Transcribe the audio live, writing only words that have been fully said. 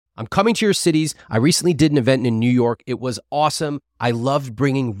I'm coming to your cities. I recently did an event in New York. It was awesome. I loved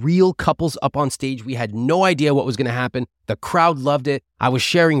bringing real couples up on stage. We had no idea what was going to happen. The crowd loved it. I was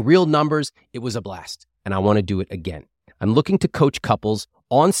sharing real numbers. It was a blast, and I want to do it again. I'm looking to coach couples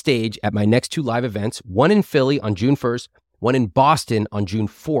on stage at my next 2 live events, one in Philly on June 1st, one in Boston on June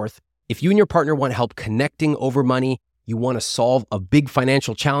 4th. If you and your partner want help connecting over money, you want to solve a big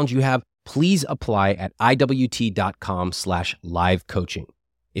financial challenge you have, please apply at iwt.com/live coaching.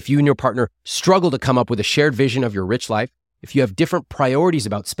 If you and your partner struggle to come up with a shared vision of your rich life, if you have different priorities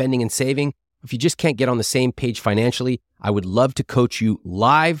about spending and saving, if you just can't get on the same page financially, I would love to coach you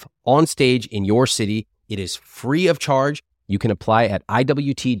live on stage in your city. It is free of charge. You can apply at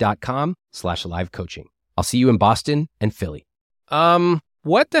iwt.com/live coaching. I'll see you in Boston and Philly.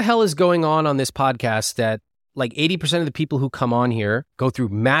 What the hell is going on this podcast that like 80% of the people who come on here go through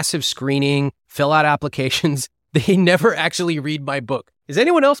massive screening, fill out applications. They never actually read my book. Is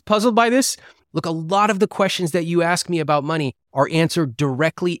anyone else puzzled by this? Look, a lot of the questions that you ask me about money are answered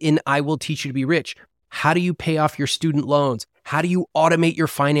directly in I Will Teach You to Be Rich. How do you pay off your student loans? How do you automate your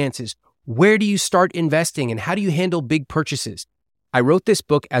finances? Where do you start investing? And how do you handle big purchases? I wrote this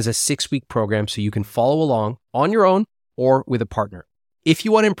book as a 6-week program so you can follow along on your own or with a partner. If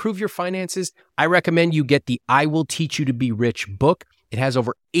you want to improve your finances, I recommend you get the I Will Teach You to Be Rich book. It has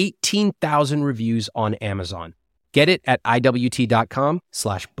over 18,000 reviews on Amazon. Get it at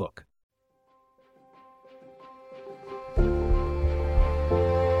iwt.com/book.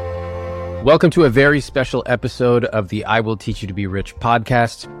 Welcome to a very special episode of the I Will Teach You to Be Rich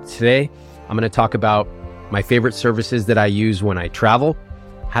podcast. Today, I'm going to talk about my favorite services that I use when I travel,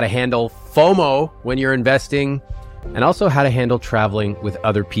 how to handle FOMO when you're investing, and also how to handle traveling with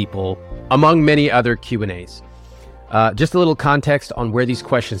other people, among many other Q&As. Just a little context on where these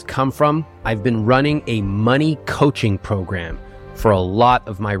questions come from. I've been running a money coaching program for a lot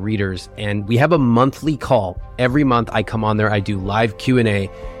of my readers, and we have a monthly call. Every month I come on there, I do live Q&A,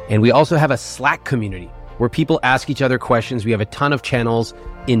 and we also have a Slack community where people ask each other questions. We have a ton of channels,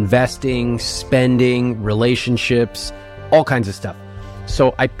 investing, spending, relationships, all kinds of stuff.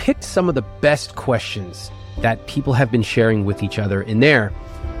 So I picked some of the best questions that people have been sharing with each other in there.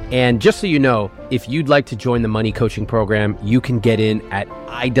 And just so you know, if you'd like to join the money coaching program, you can get in at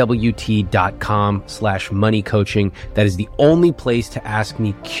iwt.com/money coaching. That is the only place to ask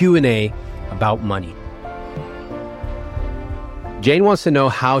me Q&A about money. Jane wants to know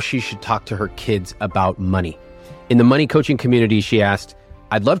how she should talk to her kids about money. In the money coaching community, she asked,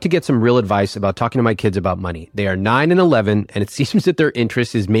 I'd love to get some real advice about talking to my kids about money. They are 9 and 11, and it seems that their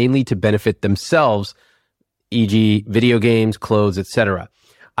interest is mainly to benefit themselves, e.g. video games, clothes, etc.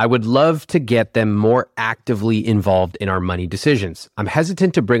 I would love to get them more actively involved in our money decisions. I'm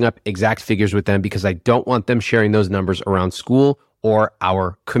hesitant to bring up exact figures with them because I don't want them sharing those numbers around school or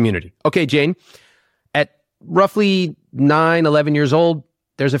our community. Okay, Jane, at roughly 9, 11 years old,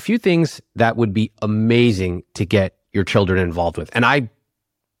 there's a few things that would be amazing to get your children involved with. And I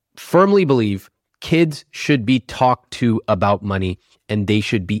firmly believe kids should be talked to about money and they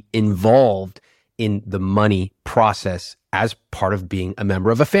should be involved in the money process as part of being a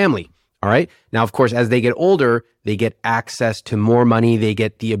member of a family. All right. Now, of course, as they get older, they get access to more money. They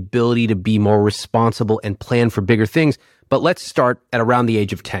get the ability to be more responsible and plan for bigger things. But let's start at around the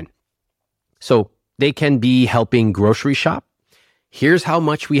age of 10. So they can be helping grocery shop. Here's how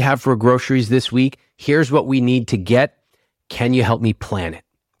much we have for groceries this week. Here's what we need to get. Can you help me plan it?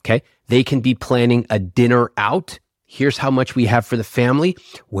 Okay. They can be planning a dinner out. Here's how much we have for the family.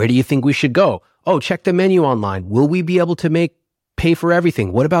 Where do you think we should go? Oh, check the menu online. Will we be able to pay for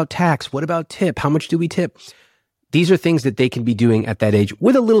everything? What about tax? What about tip? How much do we tip? These are things that they can be doing at that age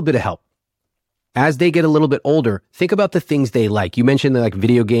with a little bit of help. As they get a little bit older, think about the things they like. You mentioned like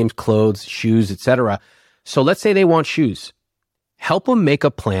video games, clothes, shoes, etc. So let's say they want shoes. Help them make a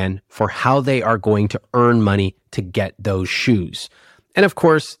plan for how they are going to earn money to get those shoes. And of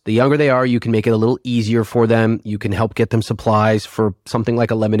course, the younger they are, you can make it a little easier for them. You can help get them supplies for something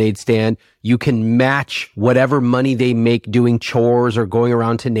like a lemonade stand. You can match whatever money they make doing chores or going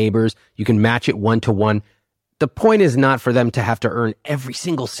around to neighbors. You can match it 1-to-1. The point is not for them to have to earn every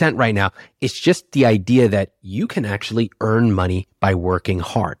single cent right now. It's just the idea that you can actually earn money by working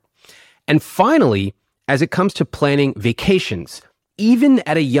hard. And finally, as it comes to planning vacations, even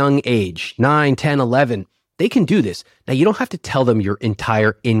at a young age, 9, 10, 11, they can do this. Now, you don't have to tell them your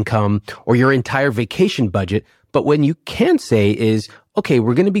entire income or your entire vacation budget, but what you can say is, okay,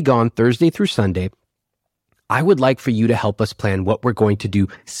 we're going to be gone Thursday through Sunday. I would like for you to help us plan what we're going to do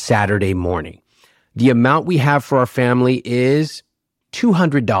Saturday morning. The amount we have for our family is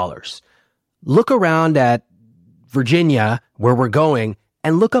 $200. Look around at Virginia, where we're going,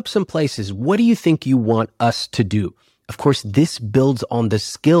 and look up some places. What do you think you want us to do? Of course, this builds on the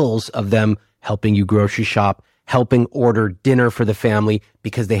skills of them helping you grocery shop, helping order dinner for the family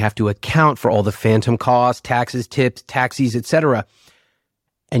because they have to account for all the phantom costs, taxes, tips, taxis, etc.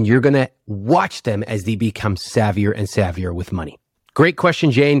 And you're going to watch them as they become savvier and savvier with money. Great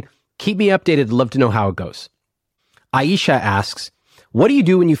question, Jane. Keep me updated. I'd love to know how it goes. Aisha asks, what do you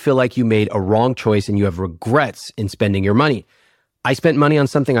do when you feel like you made a wrong choice and you have regrets in spending your money? I spent money on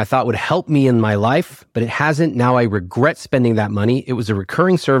something I thought would help me in my life, but it hasn't. Now I regret spending that money. It was a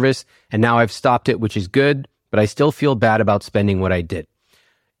recurring service, and now I've stopped it, which is good, but I still feel bad about spending what I did.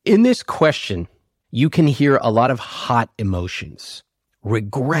 In this question, you can hear a lot of hot emotions.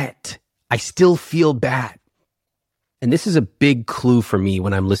 Regret. I still feel bad. And this is a big clue for me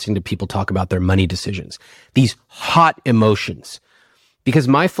when I'm listening to people talk about their money decisions. These hot emotions. Because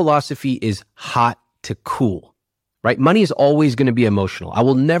my philosophy is hot to cool, right? Money is always going to be emotional. I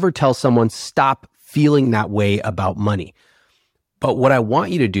will never tell someone stop feeling that way about money. But what I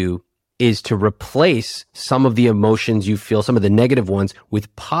want you to do is to replace some of the emotions you feel, some of the negative ones,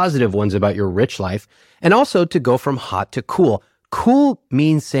 with positive ones about your rich life, and also to go from hot to cool. Cool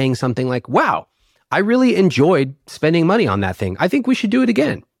means saying something like, wow, I really enjoyed spending money on that thing. I think we should do it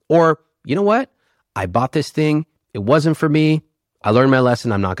again. Or, you know what? I bought this thing. It wasn't for me. I learned my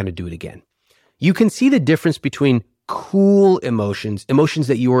lesson. I'm not going to do it again. You can see the difference between cool emotions, emotions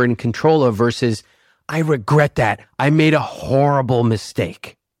that you are in control of, versus I regret that. I made a horrible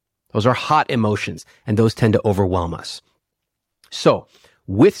mistake. Those are hot emotions, and those tend to overwhelm us. So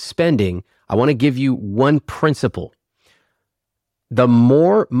with spending, I want to give you one principle. The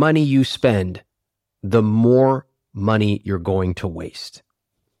more money you spend, the more money you're going to waste.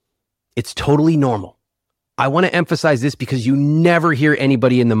 It's totally normal. I want to emphasize this because you never hear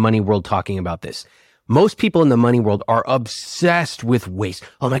anybody in the money world talking about this. Most people in the money world are obsessed with waste.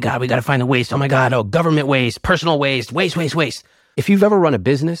 Oh my God, we got to find the waste. Oh my God, government waste, personal waste, waste. If you've ever run a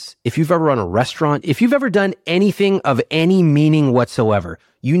business, if you've ever run a restaurant, if you've ever done anything of any meaning whatsoever,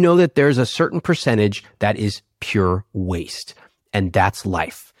 you know that there's a certain percentage that is pure waste. And that's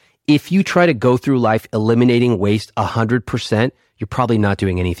life. If you try to go through life eliminating waste 100%, you're probably not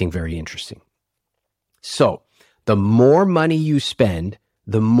doing anything very interesting. So the more money you spend,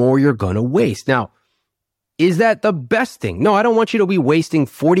 the more you're going to waste. Now, is that the best thing? No, I don't want you to be wasting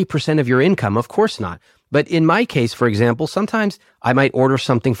 40% of your income. Of course not. But in my case, for example, sometimes I might order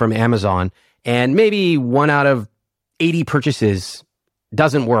something from Amazon and maybe 1 out of 80 purchases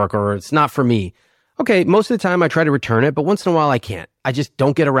doesn't work or it's not for me. Okay, most of the time I try to return it, but once in a while I can't. I just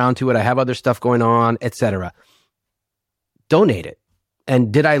don't get around to it. I have other stuff going on, etc. Donate it.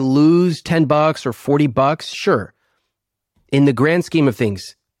 And did I lose $10 or $40? Sure. In the grand scheme of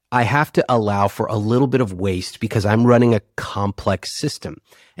things, I have to allow for a little bit of waste because I'm running a complex system.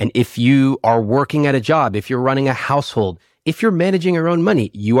 And if you are working at a job, if you're running a household, if you're managing your own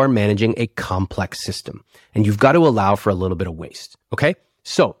money, you are managing a complex system. And you've got to allow for a little bit of waste. Okay?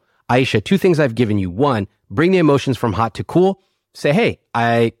 So, Aisha, 2 things I've given you. 1, bring the emotions from hot to cool. Say, hey,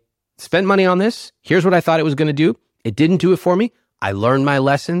 I spent money on this. Here's what I thought it was going to do. It didn't do it for me. I learned my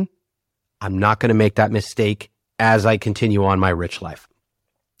lesson. I'm not going to make that mistake as I continue on my rich life.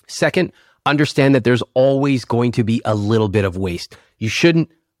 Second, understand that there's always going to be a little bit of waste. You shouldn't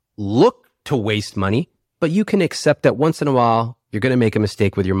look to waste money, but you can accept that once in a while, you're going to make a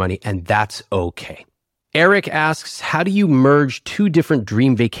mistake with your money, and that's okay. Eric asks, how do you merge 2 different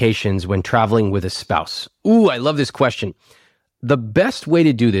dream vacations when traveling with a spouse? Ooh, I love this question. The best way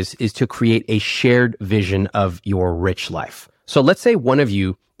to do this is to create a shared vision of your rich life. So let's say one of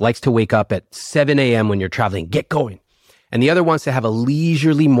you likes to wake up at 7 a.m. when you're traveling, get going. And the other wants to have a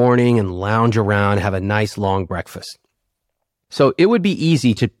leisurely morning and lounge around, have a nice long breakfast. So it would be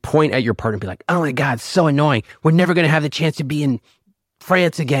easy to point at your partner and be like, oh my God, so annoying. We're never going to have the chance to be in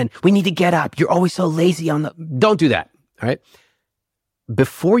France again. We need to get up. You're always so lazy Don't do that. All right.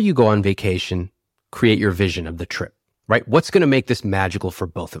 Before you go on vacation, create your vision of the trip, right? What's going to make this magical for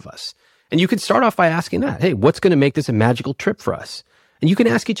both of us? And you can start off by asking that. Hey, what's going to make this a magical trip for us? And you can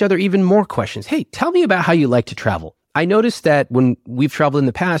ask each other even more questions. Hey, tell me about how you like to travel. I noticed that when we've traveled in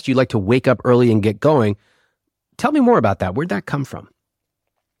the past, you like to wake up early and get going. Tell me more about that. Where'd that come from?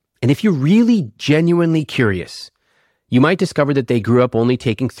 And if you're really genuinely curious, you might discover that they grew up only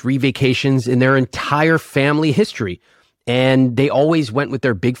taking 3 vacations in their entire family history. And they always went with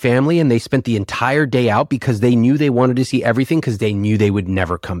their big family and they spent the entire day out because they knew they wanted to see everything because they knew they would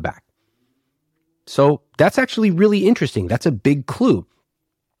never come back. So that's actually really interesting. That's a big clue.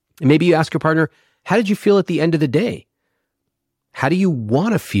 And maybe you ask your partner, how did you feel at the end of the day? How do you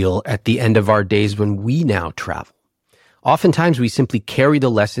want to feel at the end of our days when we now travel? Oftentimes, we simply carry the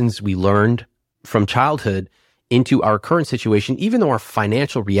lessons we learned from childhood into our current situation, even though our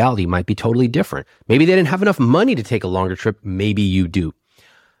financial reality might be totally different. Maybe they didn't have enough money to take a longer trip. Maybe you do.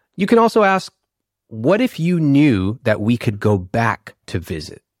 You can also ask, what if you knew that we could go back to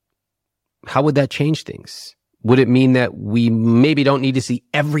visit? How would that change things? Would it mean that we maybe don't need to see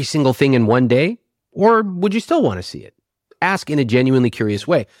every single thing in one day? Or would you still want to see it? Ask in a genuinely curious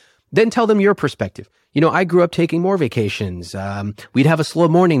way. Then tell them your perspective. I grew up taking more vacations. We'd have a slow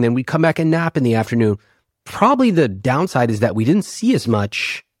morning, then we'd come back and nap in the afternoon. Probably the downside is that we didn't see as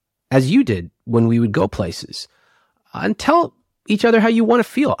much as you did when we would go places. And tell each other how you want to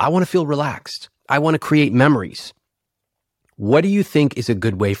feel. I want to feel relaxed. I want to create memories. What do you think is a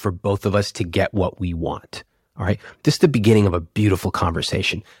good way for both of us to get what we want? All right. This is the beginning of a beautiful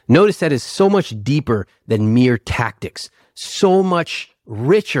conversation. Notice that is so much deeper than mere tactics, so much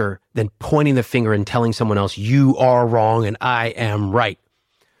richer than pointing the finger and telling someone else, you are wrong and I am right.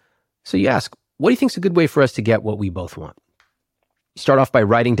 So you ask, what do you think is a good way for us to get what we both want? You start off by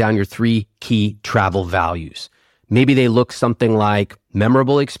writing down your 3 key travel values. Maybe they look something like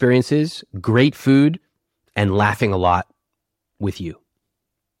memorable experiences, great food, and laughing a lot with you.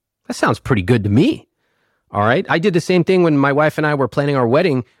 That sounds pretty good to me. All right. I did the same thing when my wife and I were planning our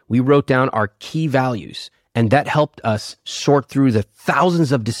wedding. We wrote down our key values, and that helped us sort through the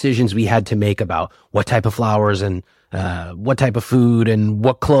thousands of decisions we had to make about what type of flowers and what type of food and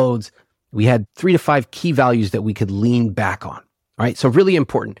what clothes. We had 3 to 5 key values that we could lean back on. All right. So really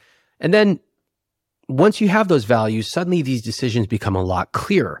important. And then once you have those values, suddenly these decisions become a lot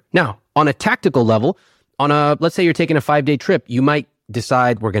clearer. Now, on a tactical level, let's say you're taking a 5-day trip, you might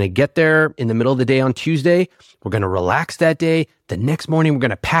decide we're going to get there in the middle of the day on Tuesday. We're going to relax that day. The next morning, we're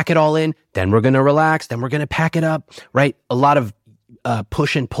going to pack it all in. Then we're going to relax. Then we're going to pack it up, right? A lot of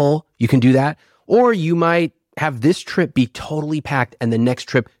push and pull. You can do that. Or you might have this trip be totally packed and the next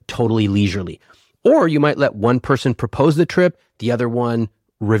trip totally leisurely. Or you might let one person propose the trip, the other one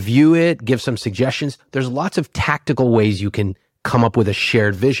review it, give some suggestions. There's lots of tactical ways you can come up with a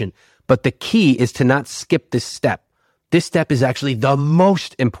shared vision. But the key is to not skip this step. This step is actually the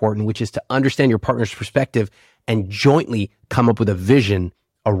most important, which is to understand your partner's perspective and jointly come up with a vision,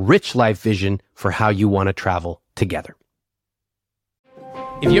 a rich life vision for how you want to travel together.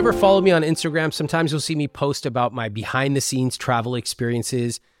 If you ever follow me on Instagram, sometimes you'll see me post about my behind the scenes travel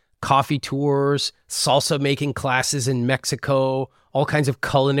experiences, coffee tours, salsa making classes in Mexico, all kinds of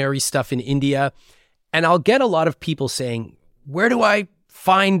culinary stuff in India. And I'll get a lot of people saying, where do I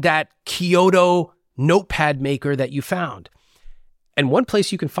find that Kyoto notepad maker that you found? And one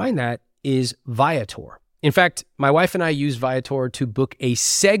place you can find that is Viator. In fact, my wife and I used Viator to book a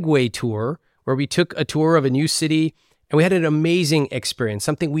Segway tour where we took a tour of a new city and we had an amazing experience,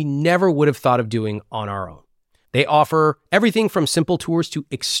 something we never would have thought of doing on our own. They offer everything from simple tours to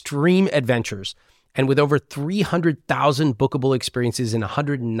extreme adventures. And with over 300,000 bookable experiences in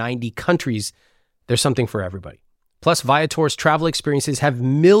 190 countries, there's something for everybody. Plus, Viator's travel experiences have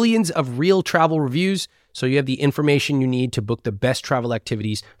millions of real travel reviews, so you have the information you need to book the best travel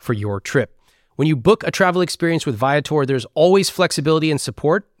activities for your trip. When you book a travel experience with Viator, there's always flexibility and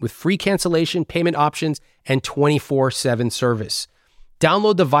support with free cancellation, payment options, and 24/7 service.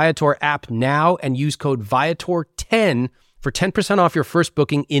 Download the Viator app now and use code Viator10 for 10% off your first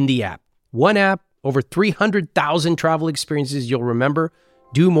booking in the app. One app, over 300,000 travel experiences you'll remember.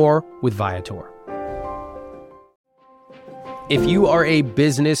 Do more with Viator. If you are a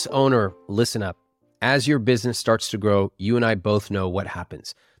business owner, listen up. As your business starts to grow, you and I both know what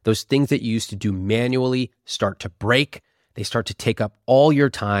happens. Those things that you used to do manually start to break. They start to take up all your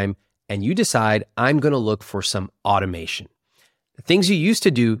time, and you decide, I'm going to look for some automation. The things you used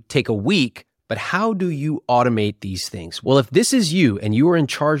to do take a week, but how do you automate these things? Well, if this is you and you are in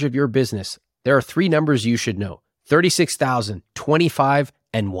charge of your business, there are 3 numbers you should know: 36,000, 25,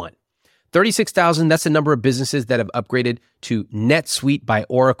 and 1. 36,000, that's the number of businesses that have upgraded to NetSuite by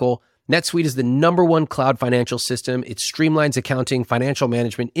Oracle. NetSuite is the #1 cloud financial system. It streamlines accounting, financial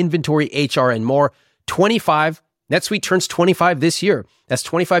management, inventory, HR, and more. 25, NetSuite turns 25 this year. That's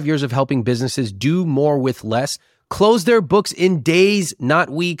 25 years of helping businesses do more with less, close their books in days, not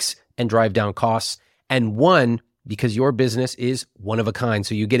weeks, and drive down costs. And 1, because your business is one of a kind.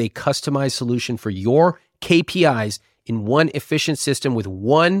 So you get a customized solution for your KPIs in one efficient system with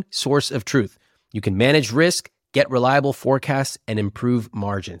one source of truth. You can manage risk, get reliable forecasts, and improve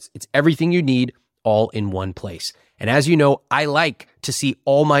margins. It's everything you need all in one place. And as you know, I like to see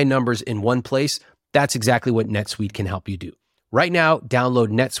all my numbers in one place. That's exactly what NetSuite can help you do. Right now, download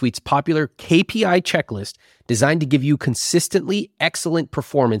NetSuite's popular KPI checklist designed to give you consistently excellent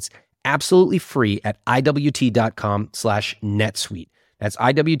performance absolutely free at iwt.com/netsuite. That's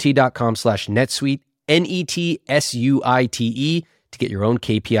iwt.com/netsuite, NETSUITE, to get your own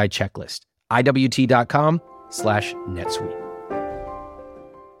KPI checklist. iwt.com/netsuite.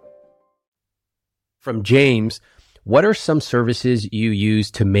 From James, what are some services you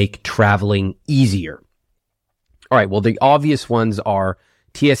use to make traveling easier? All right, well, the obvious ones are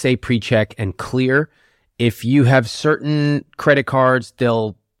TSA PreCheck and Clear. If you have certain credit cards,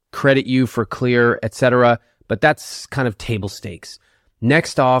 they'll credit you for Clear, etc., but that's kind of table stakes.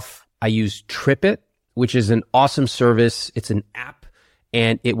 Next off, I use TripIt, which is an awesome service. It's an app,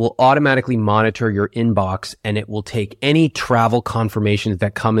 and it will automatically monitor your inbox, and it will take any travel confirmations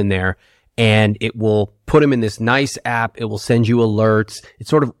that come in there, and it will put them in this nice app. It will send you alerts. It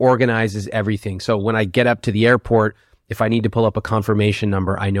sort of organizes everything. So when I get up to the airport, if I need to pull up a confirmation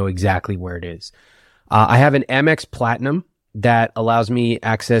number, I know exactly where it is. I have an Amex Platinum that allows me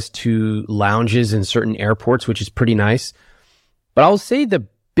access to lounges in certain airports, which is pretty nice. But I'll say the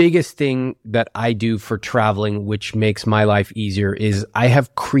biggest thing that I do for traveling, which makes my life easier, is I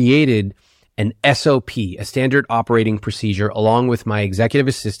have created an SOP, a standard operating procedure, along with my executive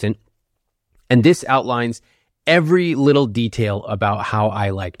assistant. And this outlines every little detail about how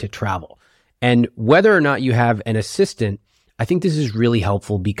I like to travel. And whether or not you have an assistant, I think this is really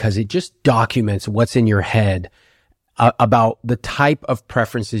helpful because it just documents what's in your head about the type of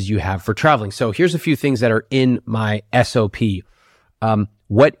preferences you have for traveling. So here's a few things that are in my SOP.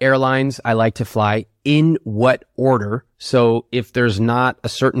 What airlines I like to fly, in what order. So if there's not a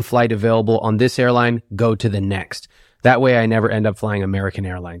certain flight available on this airline, go to the next. That way I never end up flying American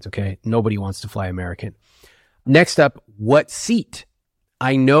Airlines, okay? Nobody wants to fly American. Next up, what seat?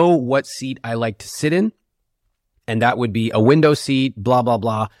 I know what seat I like to sit in, and that would be a window seat, blah, blah,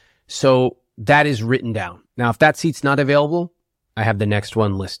 blah. So that is written down. Now, if that seat's not available, I have the next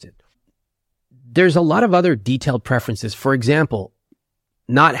one listed. There's a lot of other detailed preferences. For example,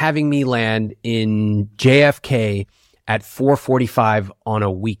 not having me land in JFK at 4:45 on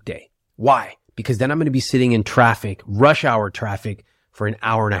a weekday. Why? Because then I'm going to be sitting in traffic, rush hour traffic, for an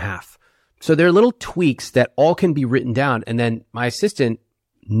hour and a half. So there are little tweaks that all can be written down, and then my assistant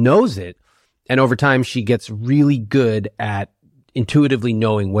knows it. And over time, she gets really good at intuitively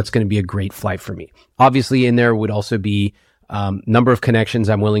knowing what's going to be a great flight for me. Obviously, in there would also be number of connections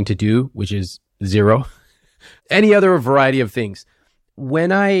I'm willing to do, which is 0. Any other variety of things.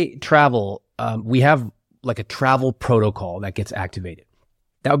 When I travel, we have like a travel protocol that gets activated.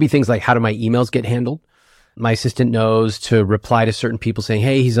 That would be things like, how do my emails get handled? My assistant knows to reply to certain people saying,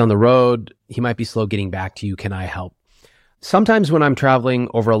 hey, he's on the road. He might be slow getting back to you. Can I help? Sometimes when I'm traveling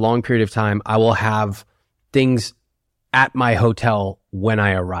over a long period of time, I will have things at my hotel when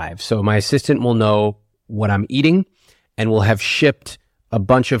I arrive. So my assistant will know what I'm eating and will have shipped a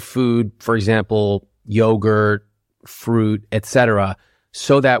bunch of food, for example, yogurt, fruit, etc.,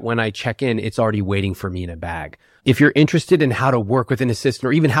 so that when I check in, it's already waiting for me in a bag. If you're interested in how to work with an assistant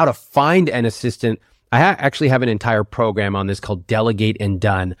or even how to find an assistant, I actually have an entire program on this called Delegate and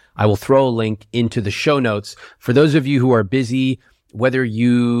Done. I will throw a link into the show notes. For those of you who are busy, whether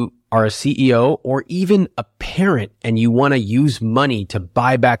you are a CEO or even a parent and you want to use money to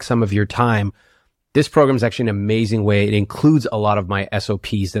buy back some of your time, this program is actually an amazing way. It includes a lot of my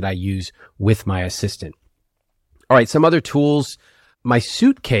SOPs that I use with my assistant. All right, some other tools. My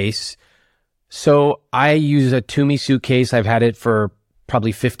suitcase. So I use a Toomey suitcase. I've had it for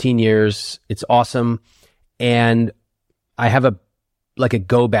probably 15 years. It's awesome. And I have a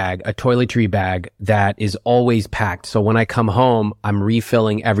go bag, a toiletry bag that is always packed. So when I come home, I'm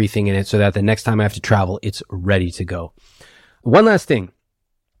refilling everything in it so that the next time I have to travel, it's ready to go. One last thing.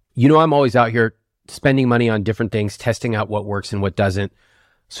 You know, I'm always out here spending money on different things, testing out what works and what doesn't,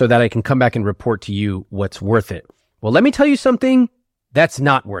 so that I can come back and report to you what's worth it. Well, let me tell you something that's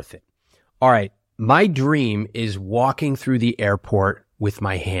not worth it. All right. My dream is walking through the airport with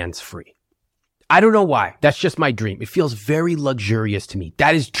my hands free. I don't know why. That's just my dream. It feels very luxurious to me.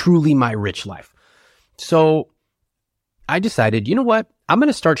 That is truly my rich life. So I decided, you know what? I'm going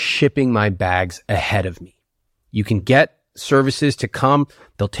to start shipping my bags ahead of me. You can get services to come.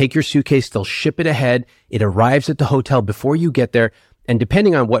 They'll take your suitcase. They'll ship it ahead. It arrives at the hotel before you get there. And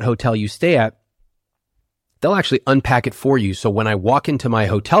depending on what hotel you stay at, they'll actually unpack it for you. So when I walk into my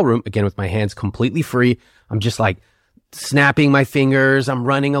hotel room, again, with my hands completely free, I'm just like snapping my fingers. I'm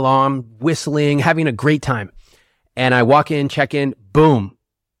running along, whistling, having a great time. And I walk in, check in, boom.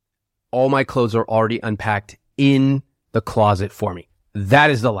 All my clothes are already unpacked in the closet for me.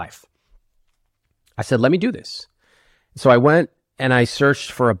 That is the life. I said, let me do this. So I went and I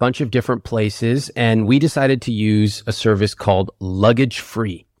searched for a bunch of different places, and we decided to use a service called Luggage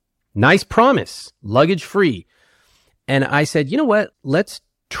Free. Nice promise, luggage free. And I said, you know what? Let's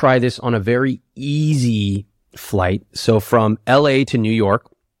try this on a very easy flight. So from LA to New York,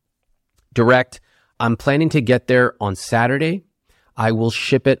 direct. I'm planning to get there on Saturday. I will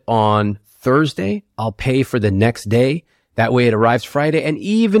ship it on Thursday. I'll pay for the next day. That way it arrives Friday. And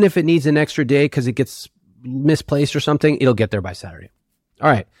even if it needs an extra day because it gets misplaced or something, it'll get there by Saturday. All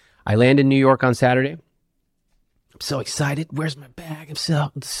right. I land in New York on Saturday. I'm so excited. Where's my bag? It's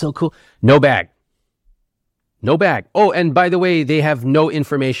so cool. No bag. No bag. Oh, and by the way, they have no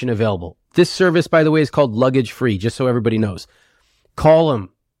information available. This service, by the way, is called luggage free, just so everybody knows. Call them.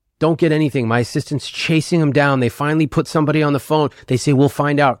 Don't get anything. My assistant's chasing them down. They finally put somebody on the phone. They say, we'll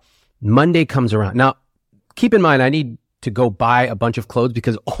find out. Monday comes around. Now, keep in mind, I need to go buy a bunch of clothes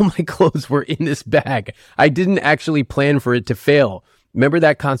because all my clothes were in this bag. I didn't actually plan for it to fail. Remember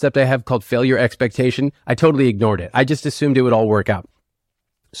that concept I have called failure expectation? I totally ignored it. I just assumed it would all work out.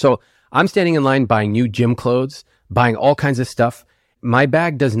 So I'm standing in line buying new gym clothes, buying all kinds of stuff. My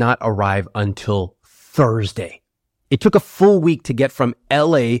bag does not arrive until Thursday. It took a full week to get from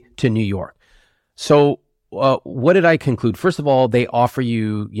LA to New York. So what did I conclude? First of all, they offer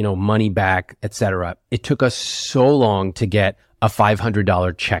you, money back, etc. It took us so long to get a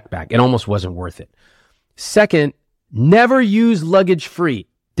 $500 check back. It almost wasn't worth it. Second, never use luggage free.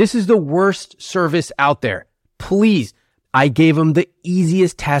 This is the worst service out there. Please, I gave them the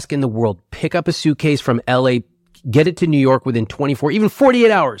easiest task in the world. Pick up a suitcase from LA, get it to New York within 24, even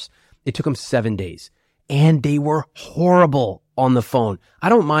 48 hours. It took them 7 days. And they were horrible on the phone. I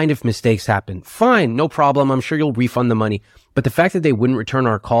don't mind if mistakes happen. Fine, no problem. I'm sure you'll refund the money. But the fact that they wouldn't return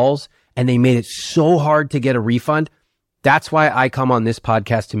our calls and they made it so hard to get a refund, that's why I come on this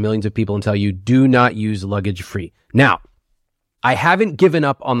podcast to millions of people and tell you, do not use luggage free. Now, I haven't given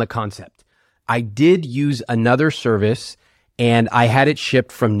up on the concept. I did use another service and I had it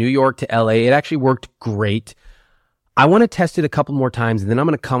shipped from New York to LA. It actually worked great. I want to test it a couple more times and then I'm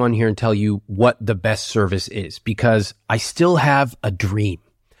going to come on here and tell you what the best service is because I still have a dream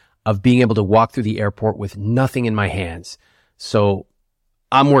of being able to walk through the airport with nothing in my hands. So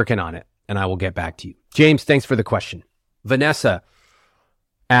I'm working on it and I will get back to you. James, thanks for the question. Vanessa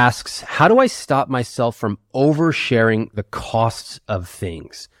asks, how do I stop myself from oversharing the costs of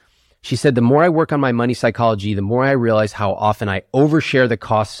things? She said, the more I work on my money psychology, the more I realize how often I overshare the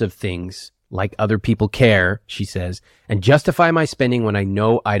costs of things like other people care, she says, and justify my spending when I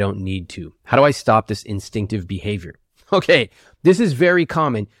know I don't need to. How do I stop this instinctive behavior? Okay, this is very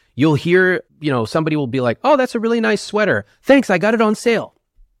common. You'll hear, somebody will be like, oh, that's a really nice sweater. Thanks, I got it on sale.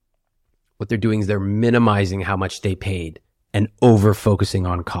 What they're doing is they're minimizing how much they paid and over-focusing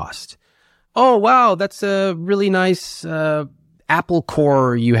on cost. Oh, wow, that's a really nice Apple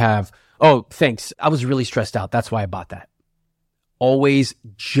Core you have. Oh, thanks. I was really stressed out. That's why I bought that. Always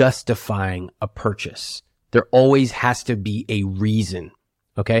justifying a purchase. There always has to be a reason,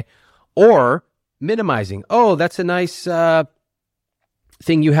 okay? Or minimizing. Oh, that's a nice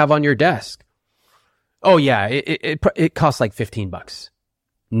thing you have on your desk. Oh yeah, it costs like $15,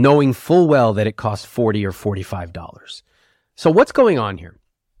 knowing full well that it costs $40 or $45. So what's going on here?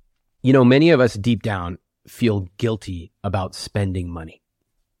 Many of us deep down feel guilty about spending money.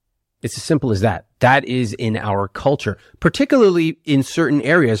 It's as simple as that. That is in our culture, particularly in certain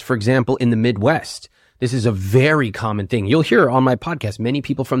areas. For example, in the Midwest, this is a very common thing. You'll hear on my podcast, many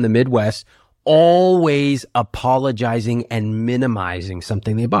people from the Midwest always apologizing and minimizing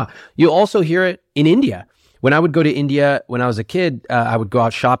something they bought. You'll also hear it in India. When I would go to India when I was a kid, I would go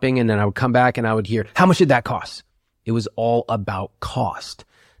out shopping and then I would come back and I would hear, how much did that cost? It was all about cost.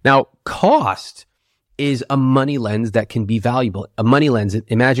 Now, cost is a money lens that can be valuable. A money lens,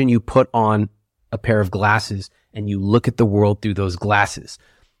 imagine you put on a pair of glasses and you look at the world through those glasses.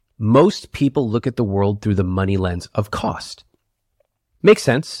 Most people look at the world through the money lens of cost. Makes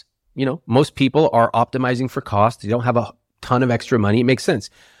sense. Most people are optimizing for cost. They don't have a ton of extra money. It makes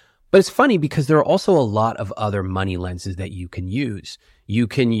sense. But it's funny because there are also a lot of other money lenses that you can use. You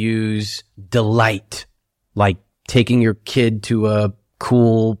can use delight, like taking your kid to a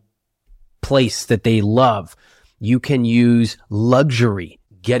cool place that they love. You can use luxury,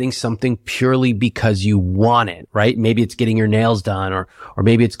 getting something purely because you want it, right? Maybe it's getting your nails done or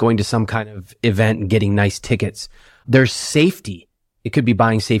maybe it's going to some kind of event and getting nice tickets. There's safety. It could be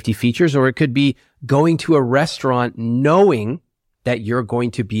buying safety features or it could be going to a restaurant knowing that you're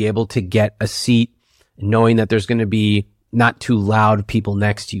going to be able to get a seat, knowing that there's going to be not too loud people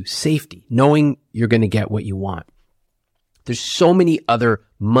next to you. Safety, knowing you're going to get what you want. There's so many other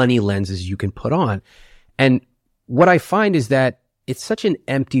money lenses you can put on. And what I find is that it's such an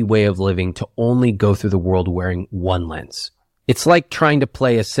empty way of living to only go through the world wearing one lens. It's like trying to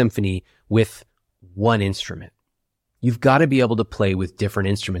play a symphony with one instrument. You've got to be able to play with different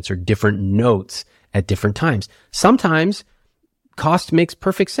instruments or different notes at different times. Sometimes cost makes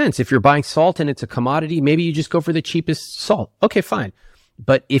perfect sense. If you're buying salt and it's a commodity, maybe you just go for the cheapest salt. Okay, fine.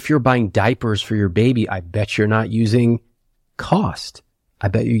 But if you're buying diapers for your baby, I bet you're not using cost. I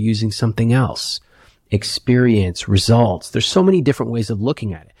bet you're using something else. Experience, results. There's so many different ways of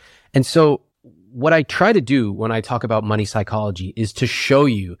looking at it. And so what I try to do when I talk about money psychology is to show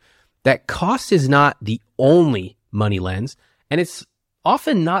you that cost is not the only money lens, and it's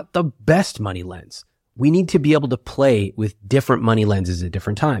often not the best money lens. We need to be able to play with different money lenses at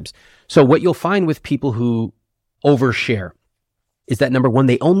different times. So what you'll find with people who overshare is that, number one,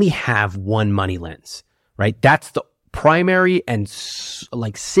 they only have one money lens, right? That's the primary and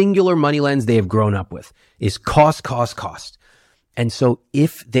like singular money lens they have grown up with is cost, cost, cost. And so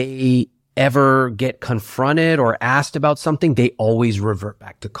if they ever get confronted or asked about something, they always revert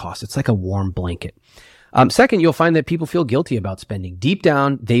back to cost. It's like a warm blanket. Second, you'll find that people feel guilty about spending. Deep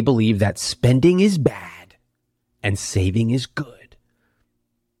down, they believe that spending is bad and saving is good.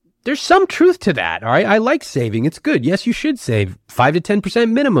 There's some truth to that, all right? I like saving. It's good. Yes, you should save 5 to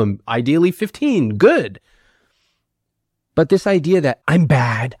 10% minimum, ideally 15. Good. But this idea that I'm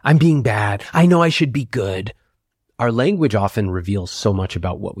bad, I'm being bad, I know I should be good, our language often reveals so much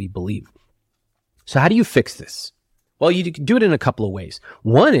about what we believe. So how do you fix this? Well, you can do it in a couple of ways.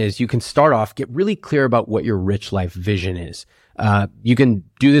 One is you can start off, get really clear about what your rich life vision is. You can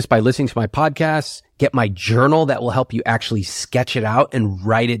do this by listening to my podcasts, get my journal that will help you actually sketch it out and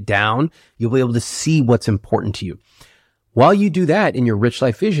write it down. You'll be able to see what's important to you. While you do that in your rich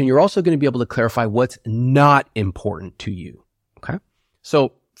life vision, you're also going to be able to clarify what's not important to you. Okay.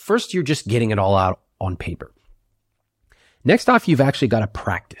 So first, you're just getting it all out on paper. Next off, you've actually got to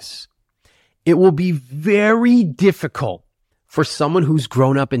practice. It will be very difficult for someone who's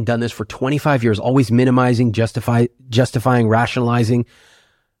grown up and done this for 25 years, always minimizing, justifying, rationalizing,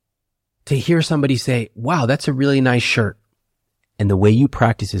 to hear somebody say, wow, that's a really nice shirt. And the way you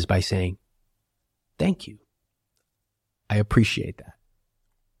practice is by saying, thank you. I appreciate that.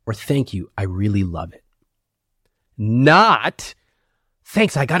 Or thank you. I really love it. Not,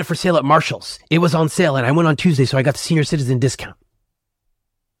 thanks. I got it for sale at Marshall's. It was on sale and I went on Tuesday, so I got the senior citizen discount.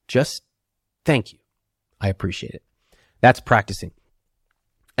 Just thank you. I appreciate it. That's practicing.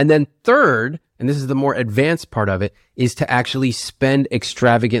 And then third, and this is the more advanced part of it, is to actually spend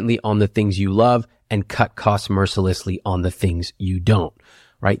extravagantly on the things you love and cut costs mercilessly on the things you don't,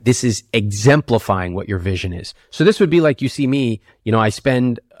 right? This is exemplifying what your vision is. So this would be like you see me, I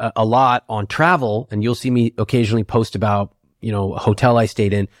spend a lot on travel, and you'll see me occasionally post about, a hotel I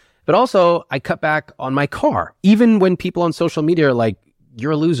stayed in, but also I cut back on my car. Even when people on social media are like,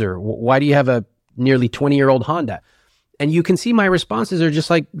 you're a loser. Why do you have a nearly 20-year-old Honda? And you can see my responses are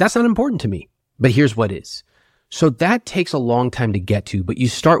just like, that's not important to me, but here's what is. So that takes a long time to get to, but you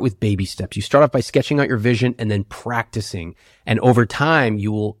start with baby steps. You start off by sketching out your vision and then practicing. And over time,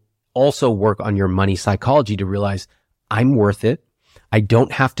 you will also work on your money psychology to realize I'm worth it. I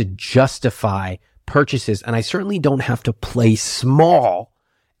don't have to justify purchases, and I certainly don't have to play small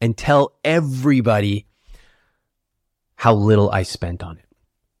and tell everybody how little I spent on it.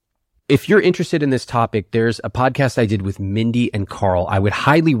 If you're interested in this topic, there's a podcast I did with Mindy and Carl. I would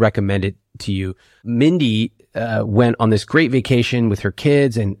highly recommend it to you. Mindy went on this great vacation with her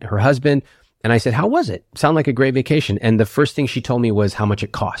kids and her husband. And I said, how was it? Sound like a great vacation. And the first thing she told me was how much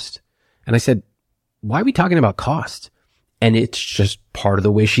it cost. And I said, why are we talking about cost? And it's just part of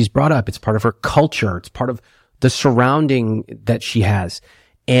the way she's brought up. It's part of her culture. It's part of the surrounding that she has.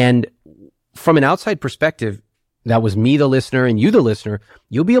 And from an outside perspective, that was me, the listener, and you, the listener,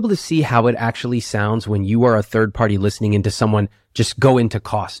 you'll be able to see how it actually sounds when you are a third party listening into someone just go into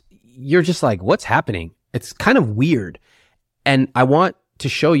cost. You're just like, what's happening? It's kind of weird. And I want to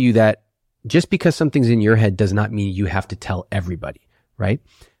show you that just because something's in your head does not mean you have to tell everybody, right?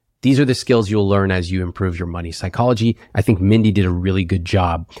 These are the skills you'll learn as you improve your money psychology. I think Mindy did a really good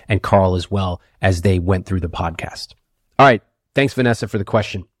job, and Carl as well, as they went through the podcast. All right. Thanks, Vanessa, for the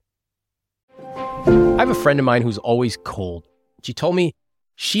question. I have a friend of mine who's always cold. She told me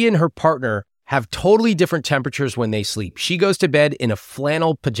she and her partner have totally different temperatures when they sleep. She goes to bed in a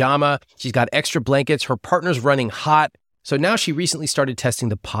flannel pajama. She's got extra blankets. Her partner's running hot. So now she recently started testing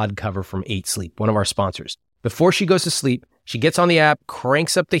the pod cover from 8 Sleep, one of our sponsors. Before she goes to sleep, she gets on the app,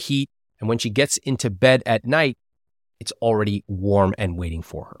 cranks up the heat, and when she gets into bed at night, it's already warm and waiting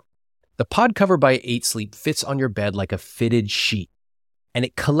for her. The pod cover by 8 Sleep fits on your bed like a fitted sheet, and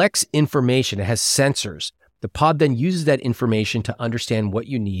it collects information. It has sensors. The pod then uses that information to understand what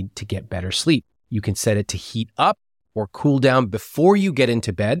you need to get better sleep. You can set it to heat up or cool down before you get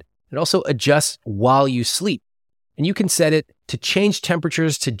into bed. It also adjusts while you sleep. And you can set it to change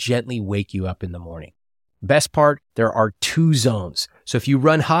temperatures to gently wake you up in the morning. Best part, there are 2 zones. So if you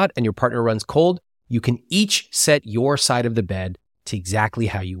run hot and your partner runs cold, you can each set your side of the bed to exactly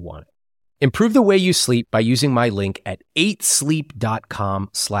how you want it. Improve the way you sleep by using my link at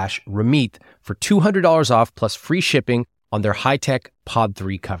 8sleep.com/Ramit for $200 off plus free shipping on their high-tech Pod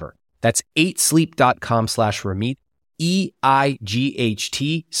 3 cover. That's 8sleep.com/Ramit,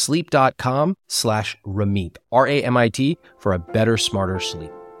 EIGHT, sleep.com/Ramit, RAMIT, for a better, smarter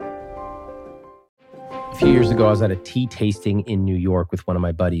sleep. A few years ago, I was at a tea tasting in New York with one of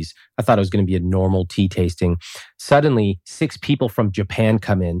my buddies. I thought it was going to be a normal tea tasting. Suddenly, 6 people from Japan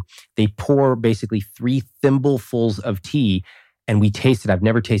come in. They pour basically 3 thimblefuls of tea, and we tasted. I've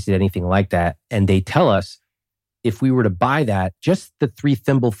never tasted anything like that. And they tell us if we were to buy that, just the 3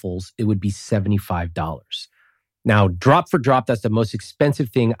 thimblefuls, it would be $75. Now, drop for drop, that's the most expensive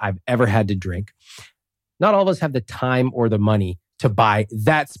thing I've ever had to drink. Not all of us have the time or the money to buy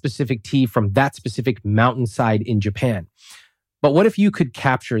that specific tea from that specific mountainside in Japan. But what if you could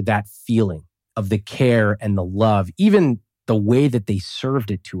capture that feeling of the care and the love, even the way that they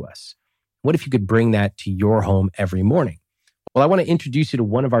served it to us? What if you could bring that to your home every morning? Well, I want to introduce you to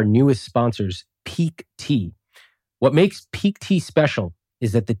one of our newest sponsors, Peak Tea. What makes Peak Tea special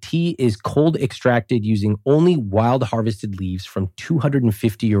is that the tea is cold extracted using only wild harvested leaves from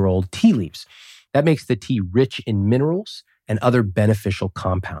 250-year-old tea leaves. That makes the tea rich in minerals and other beneficial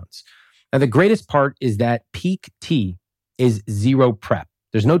compounds. Now, the greatest part is that Peak Tea is zero prep.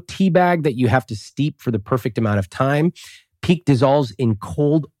 There's no tea bag that you have to steep for the perfect amount of time. Peak dissolves in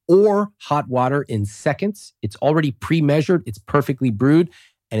cold or hot water in seconds. It's already pre-measured, it's perfectly brewed,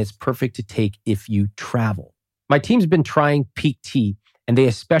 and it's perfect to take if you travel. My team's been trying Peak Tea, and they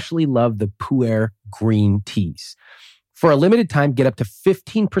especially love the Pu'er green teas. For a limited time, get up to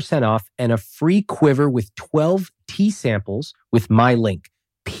 15% off and a free quiver with 12 tea samples with my link,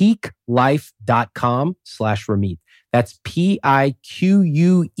 peaklife.com/Ramit. That's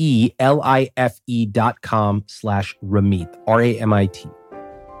PIQUELIFE.com/Ramit, RAMIT.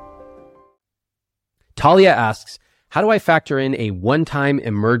 Talia asks, how do I factor in a one-time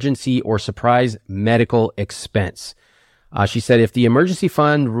emergency or surprise medical expense? She said, if the emergency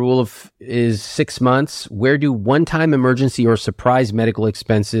fund rule is 6 months, where do one-time emergency or surprise medical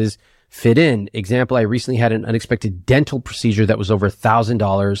expenses fit in? Example, I recently had an unexpected dental procedure that was over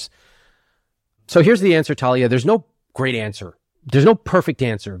 $1,000. So here's the answer, Talia. There's no great answer. There's no perfect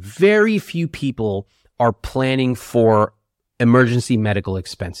answer. Very few people are planning for emergency medical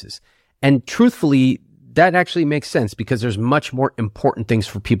expenses. And truthfully, that actually makes sense because there's much more important things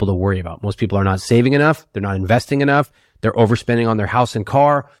for people to worry about. Most people are not saving enough. They're not investing enough. They're overspending on their house and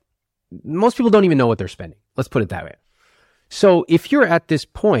car. Most people don't even know what they're spending. Let's put it that way. So if you're at this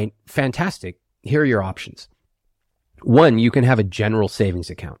point, fantastic. Here are your options. 1, you can have a general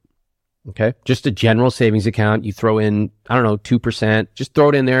savings account. Okay. Just a general savings account. You throw in, 2%, just throw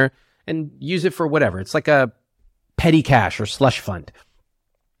it in there and use it for whatever. It's like a petty cash or slush fund.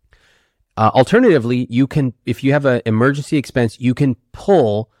 Alternatively, you can, if you have an emergency expense, you can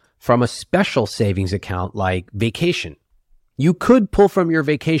pull from a special savings account like vacation. You could pull from your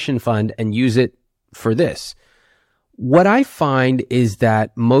vacation fund and use it for this. What I find is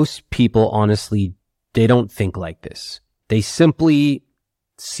that most people, honestly, they don't think like this. They simply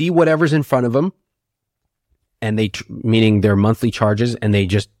see whatever's in front of them and meaning their monthly charges, and they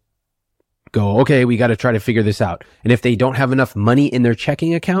just go, okay, we got to try to figure this out. And if they don't have enough money in their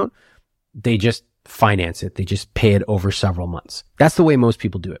checking account, they just finance it. They just pay it over several months. That's the way most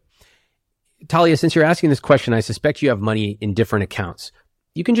people do it. Talia, since you're asking this question, I suspect you have money in different accounts.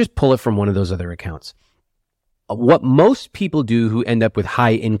 You can just pull it from one of those other accounts. What most people do who end up with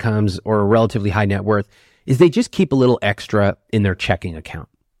high incomes or a relatively high net worth is they just keep a little extra in their checking account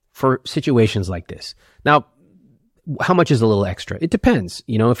for situations like this. Now, how much is a little extra? It depends.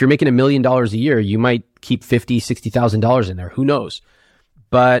 If you're making $1 million a year, you might keep $50,000, $60,000 in there. Who knows?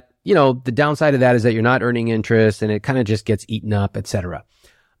 But, the downside of that is that you're not earning interest and it kind of just gets eaten up, etc.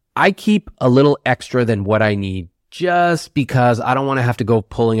 I keep a little extra than what I need just because I don't want to have to go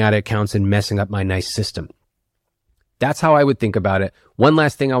pulling out accounts and messing up my nice system. That's how I would think about it. One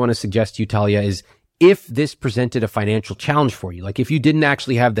last thing I want to suggest to you, Talia, is if this presented a financial challenge for you, like if you didn't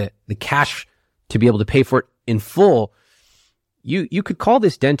actually have the cash to be able to pay for it in full, you could call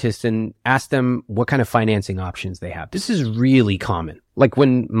this dentist and ask them what kind of financing options they have. This is really common. Like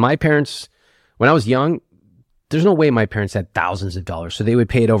when I was young, there's no way my parents had thousands of dollars, so they would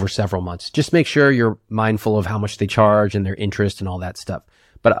pay it over several months. Just make sure you're mindful of how much they charge and their interest and all that stuff.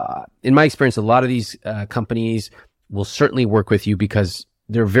 But in my experience, a lot of these companies will certainly work with you because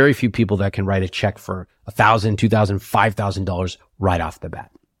there are very few people that can write a check for $1,000, $2,000, $5,000 right off the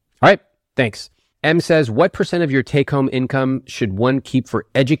bat. All right. Thanks. M says, what % of your take-home income should one keep for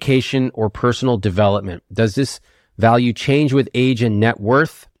education or personal development? Does this value change with age and net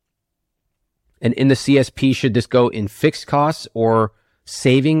worth? And in the CSP, should this go in fixed costs or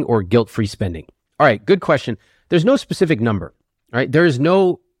saving or guilt-free spending? All right, good question. There's no specific number, right?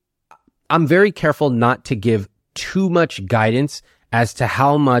 I'm very careful not to give too much guidance as to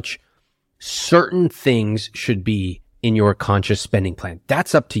how much certain things should be in your conscious spending plan.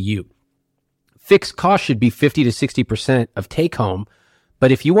 That's up to you. Fixed cost should be 50 to 60% of take home.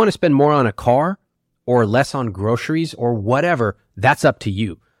 But if you want to spend more on a car or less on groceries or whatever, that's up to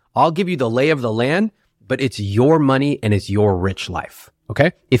you. I'll give you the lay of the land, but it's your money and it's your rich life.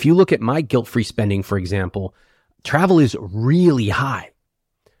 Okay. If you look at my guilt-free spending, for example, travel is really high,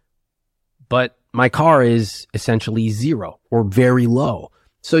 but my car is essentially zero or very low.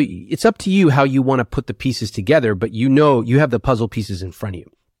 So it's up to you how you want to put the pieces together, but you know you have the puzzle pieces in front of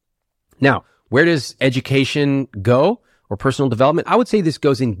you. Now, where does education go or personal development? I would say this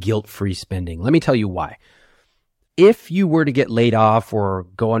goes in guilt-free spending. Let me tell you why. If you were to get laid off or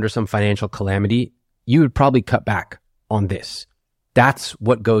go under some financial calamity, you would probably cut back on this. That's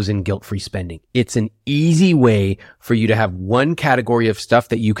what goes in guilt-free spending. It's an easy way for you to have one category of stuff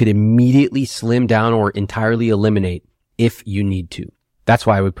that you could immediately slim down or entirely eliminate if you need to. That's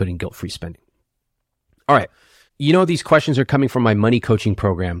why I would put in guilt-free spending. All right. You know, these questions are coming from my money coaching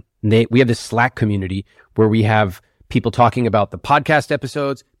program. We have this Slack community where we have people talking about the podcast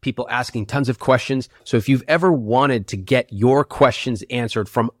episodes, people asking tons of questions. So if you've ever wanted to get your questions answered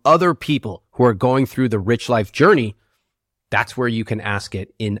from other people who are going through the rich life journey, that's where you can ask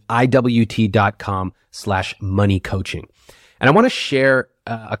it in iwt.com/money coaching. And I want to share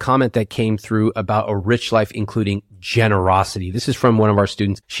a comment that came through about a rich life, including generosity. This is from one of our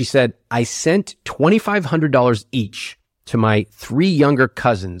students. She said, I sent $2,500 each to my 3 younger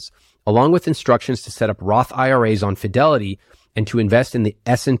cousins, along with instructions to set up Roth IRAs on Fidelity and to invest in the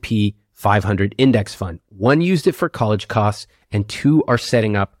S&P 500 index fund. 1 used it for college costs and 2 are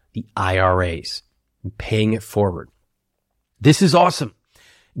setting up the IRAs and paying it forward. This is awesome.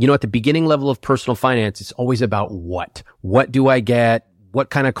 You know, at the beginning level of personal finance, it's always about what? What do I get? What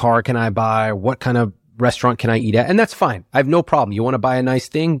kind of car can I buy? What kind of restaurant can I eat at? And that's fine. I have no problem. You want to buy a nice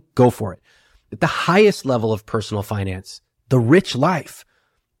thing? Go for it. At the highest level of personal finance, the rich life,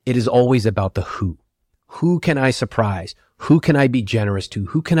 it is always about the who. Who can I surprise? Who can I be generous to?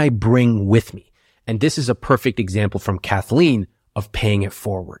 Who can I bring with me? And this is a perfect example from Kathleen of paying it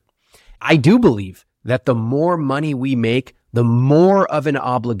forward. I do believe that the more money we make, the more of an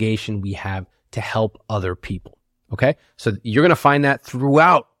obligation we have to help other people. Okay. So you're going to find that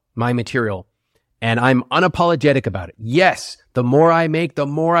throughout my material. And I'm unapologetic about it. Yes, the more I make, the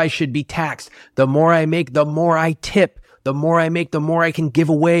more I should be taxed. The more I make, the more I tip. The more I make, the more I can give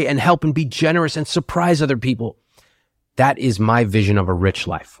away and help and be generous and surprise other people. That is my vision of a rich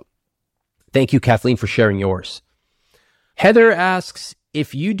life. Thank you, Kathleen, for sharing yours. Heather asks,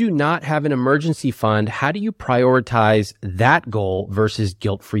 if you do not have an emergency fund, how do you prioritize that goal versus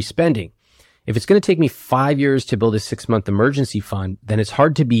guilt-free spending? If it's going to take me 5 years to build a 6-month emergency fund, then it's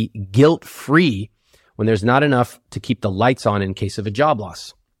hard to be guilt-free when there's not enough to keep the lights on in case of a job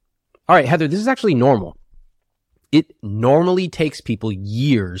loss. All right, Heather, this is actually normal. It normally takes people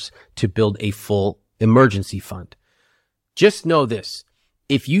years to build a full emergency fund. Just know this.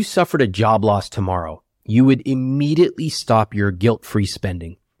 If you suffered a job loss tomorrow, you would immediately stop your guilt-free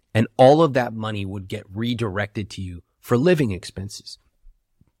spending, and all of that money would get redirected to you for living expenses.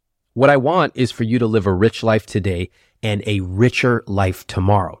 What I want is for you to live a rich life today and a richer life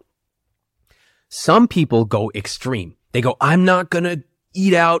tomorrow. Some people go extreme. They go, I'm not going to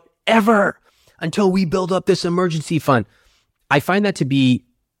eat out ever until we build up this emergency fund. I find that to be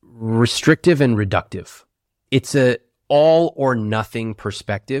restrictive and reductive. It's a all or nothing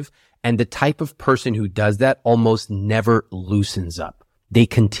perspective. And the type of person who does that almost never loosens up. They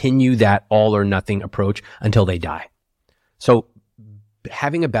continue that all or nothing approach until they die. So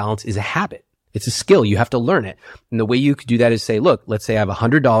having a balance is a habit. It's a skill. You have to learn it. And the way you could do that is say, look, let's say I have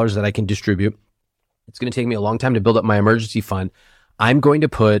 $100 that I can distribute. It's going to take me a long time to build up my emergency fund. I'm going to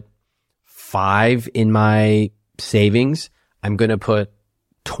put 5 in my savings. I'm going to put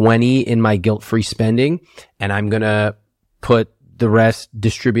 20 in my guilt-free spending, and I'm going to put the rest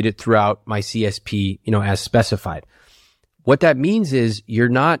distributed throughout my CSP, as specified. What that means is you're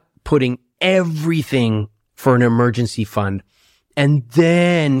not putting everything for an emergency fund and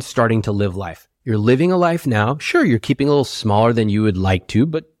then starting to live life. You're living a life now. Sure, you're keeping a little smaller than you would like to,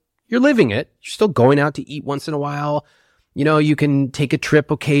 but you're living it. You're still going out to eat once in a while. You can take a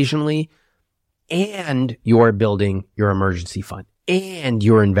trip occasionally, and you're building your emergency fund and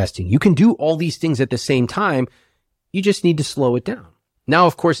you're investing. You can do all these things at the same time. You just need to slow it down. Now,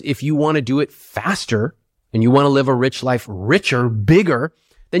 of course, if you want to do it faster and you want to live a rich life, richer, bigger,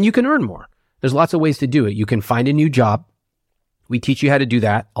 then you can earn more. There's lots of ways to do it. You can find a new job. We teach you how to do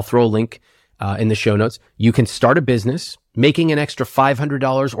that. I'll throw a link in the show notes. You can start a business. Making an extra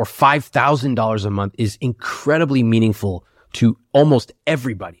 $500 or $5,000 a month is incredibly meaningful to almost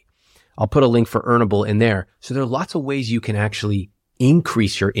everybody. I'll put a link for Earnable in there. So there are lots of ways you can actually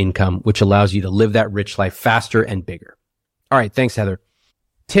increase your income, which allows you to live that rich life faster and bigger. All right. Thanks, Heather.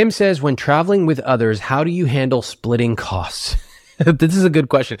 Tim says, when traveling with others, how do you handle splitting costs? This is a good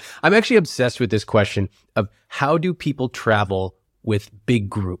question. I'm actually obsessed with this question of how do people travel with big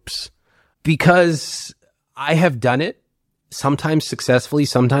groups? Because I have done it, sometimes successfully,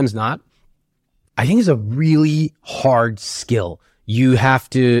 sometimes not. I think it's a really hard skill. You have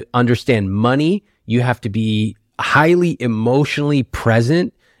to understand money. You have to be highly emotionally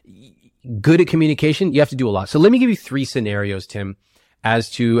present, good at communication. You have to do a lot. So let me give you 3 scenarios, Tim, as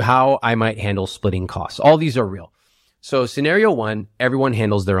to how I might handle splitting costs. All these are real. So scenario 1, everyone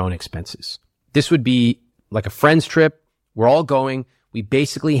handles their own expenses. This would be like a friend's trip. We're all going. We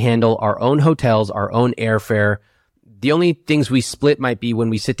basically handle our own hotels, our own airfare. The only things we split might be when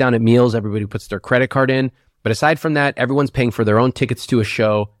we sit down at meals, everybody puts their credit card in. But aside from that, everyone's paying for their own tickets to a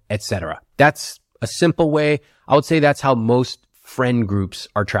show, etc. That's a simple way. I would say that's how most friend groups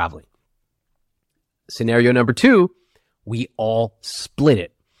are traveling. Scenario number 2, we all split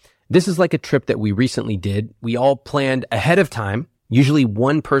it. This is like a trip that we recently did. We all planned ahead of time. Usually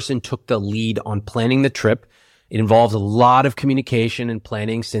one person took the lead on planning the trip. It involves a lot of communication and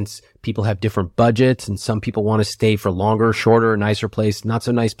planning since people have different budgets and some people want to stay for longer, shorter, nicer place, not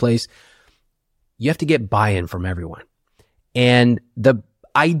so nice place. You have to get buy-in from everyone. And the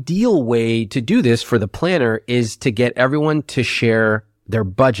ideal way to do this for the planner is to get everyone to share their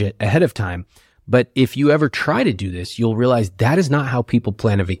budget ahead of time. But if you ever try to do this, you'll realize that is not how people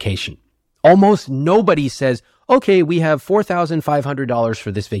plan a vacation. Almost nobody says, okay, we have $4,500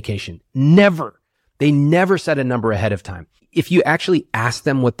 for this vacation. Never. They never set a number ahead of time. If you actually ask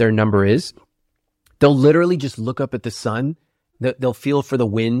them what their number is, they'll literally just look up at the sun. They'll feel for the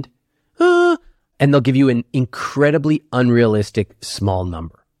wind, and they'll give you an incredibly unrealistic small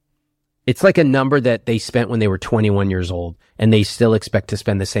number. It's like a number that they spent when they were 21 years old, and they still expect to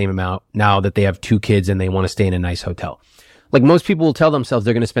spend the same amount now that they have 2 kids and they want to stay in a nice hotel. Like most people will tell themselves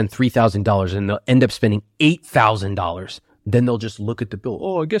they're going to spend $3,000 and they'll end up spending $8,000. Then they'll just look at the bill.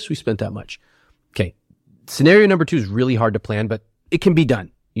 Oh, I guess we spent that much. Okay. Scenario number 2 is really hard to plan, but it can be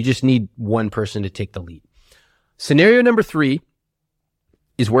done. You just need one person to take the lead. Scenario number 3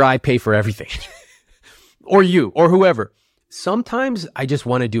 is where I pay for everything. Or you, or whoever. Sometimes I just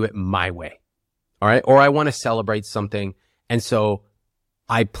want to do it my way. All right. Or I want to celebrate something. And so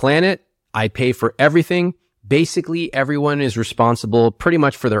I plan it. I pay for everything. Basically, everyone is responsible pretty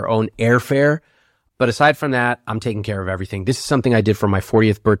much for their own airfare. But aside from that, I'm taking care of everything. This is something I did for my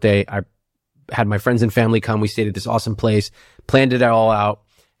 40th birthday. I had my friends and family come. We stayed at this awesome place, planned it all out,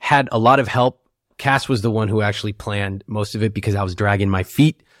 had a lot of help. Cass was the one who actually planned most of it because I was dragging my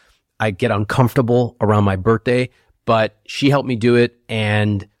feet. I get uncomfortable around my birthday, but she helped me do it,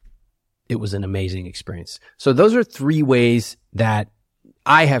 and it was an amazing experience. So those are 3 ways that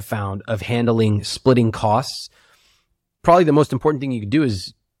I have found of handling splitting costs. Probably the most important thing you can do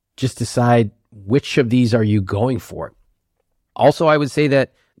is just decide which of these are you going for. Also, I would say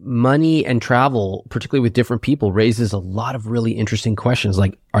that money and travel, particularly with different people, raises a lot of really interesting questions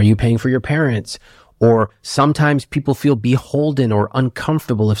like, are you paying for your parents? Or sometimes people feel beholden or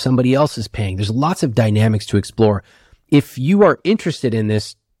uncomfortable if somebody else is paying. There's lots of dynamics to explore. If you are interested in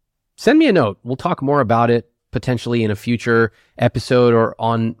this, send me a note. We'll talk more about it potentially in a future episode or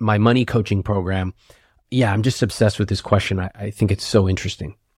on my money coaching program. Yeah, I'm just obsessed with this question. I think it's so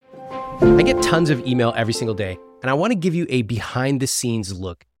interesting. I get tons of email every single day, and I want to give you a behind the scenes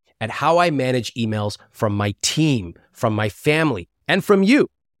look at how I manage emails from my team, from my family, and from you.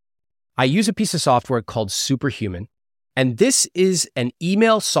 I use a piece of software called Superhuman, and this is an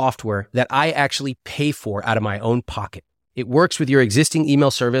email software that I actually pay for out of my own pocket. It works with your existing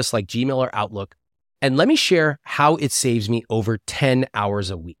email service like Gmail or Outlook. And let me share how it saves me over 10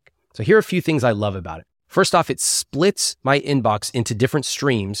 hours a week. So here are a few things I love about it. First off, it splits my inbox into different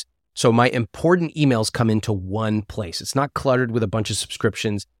streams, so my important emails come into one place. It's not cluttered with a bunch of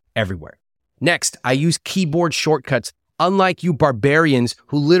subscriptions everywhere. Next, I use keyboard shortcuts, unlike you barbarians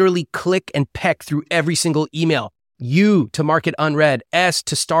who literally click and peck through every single email. U to mark it unread, S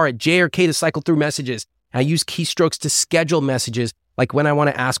to star it, J or K to cycle through messages. I use keystrokes to schedule messages, like when I want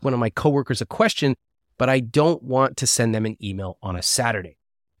to ask one of my coworkers a question, but I don't want to send them an email on a Saturday.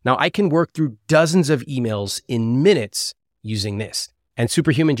 Now, I can work through dozens of emails in minutes using this. And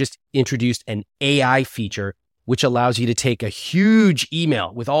Superhuman just introduced an AI feature, which allows you to take a huge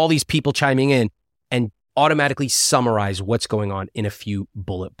email with all these people chiming in and automatically summarize what's going on in a few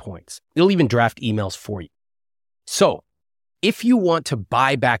bullet points. It'll even draft emails for you. So if you want to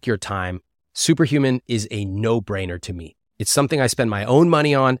buy back your time, Superhuman is a no-brainer to me. It's something I spend my own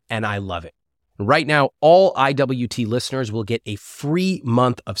money on, and I love it. Right now, all IWT listeners will get a free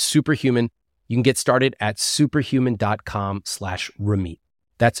month of Superhuman. You can get started at superhuman.com/Ramit.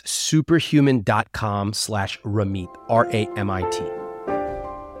 That's superhuman.com/Ramit, R-A-M-I-T.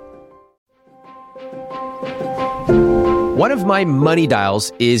 One of my money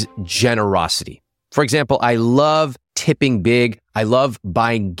dials is generosity. For example, I love tipping big. I love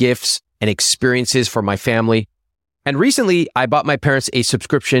buying gifts and experiences for my family. And recently, I bought my parents a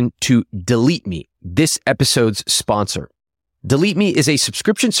subscription to Delete Me, this episode's sponsor. Delete Me is a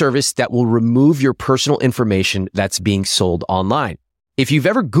subscription service that will remove your personal information that's being sold online. If you've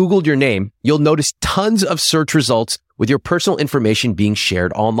ever Googled your name, you'll notice tons of search results with your personal information being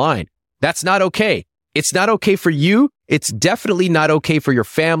shared online. That's not okay. It's not okay for you. It's definitely not okay for your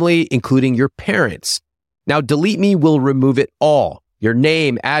family, including your parents. Now, Delete Me will remove it all. Your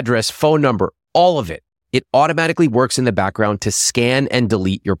name, address, phone number, all of it. It automatically works in the background to scan and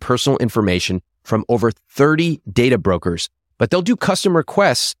delete your personal information from over 30 data brokers, but they'll do custom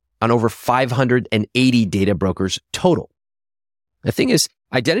requests on over 580 data brokers total. The thing is,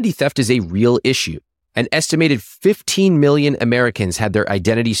 identity theft is a real issue. An estimated 15 million Americans had their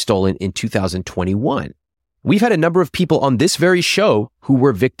identity stolen in 2021. We've had a number of people on this very show who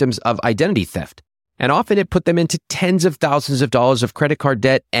were victims of identity theft. And often it put them into tens of thousands of dollars of credit card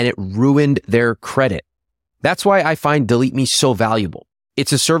debt, and it ruined their credit. That's why I find Delete Me so valuable.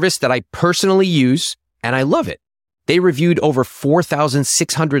 It's a service that I personally use, and I love it. They reviewed over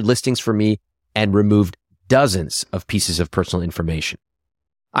 4,600 listings for me and removed dozens of pieces of personal information.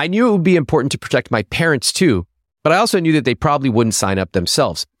 I knew it would be important to protect my parents too, but I also knew that they probably wouldn't sign up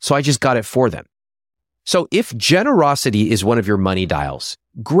themselves, so I just got it for them. So if generosity is one of your money dials,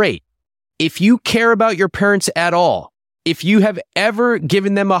 great. If you care about your parents at all, if you have ever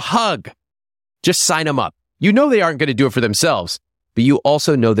given them a hug, just sign them up. You know they aren't going to do it for themselves, but you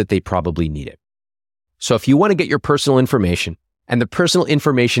also know that they probably need it. So if you want to get your personal information and the personal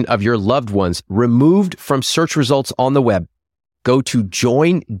information of your loved ones removed from search results on the web, go to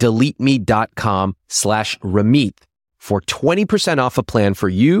joindeleteme.com/Ramit for 20% off a plan for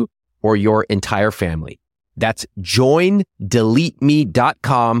you or your entire family. That's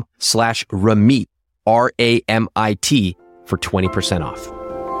joindeleteme.com/Ramit, R-A-M-I-T, for 20% off.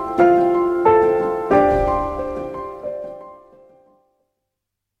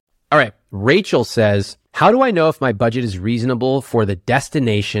 All right. Rachel says, how do I know if my budget is reasonable for the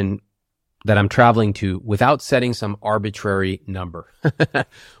destination that I'm traveling to without setting some arbitrary number?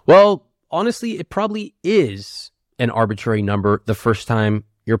 Well, honestly, it probably is an arbitrary number the first time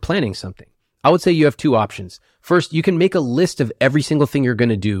you're planning something. I would say you have two options. First, you can make a list of every single thing you're going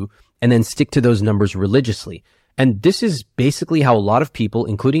to do and then stick to those numbers religiously. And this is basically how a lot of people,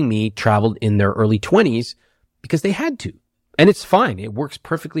 including me, traveled in their early 20s because they had to. And it's fine. It works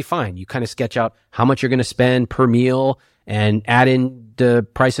perfectly fine. You kind of sketch out how much you're going to spend per meal and add in the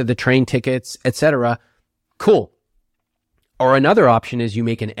price of the train tickets, etc. Cool. Or another option is you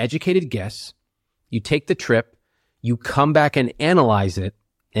make an educated guess, you take the trip, you come back and analyze it,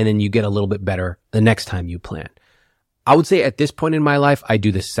 and then you get a little bit better the next time you plan. I would say at this point in my life, I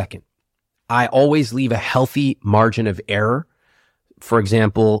do the second. I always leave a healthy margin of error. For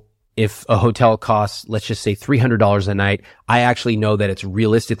example, if a hotel costs, let's just say $300 a night, I actually know that it's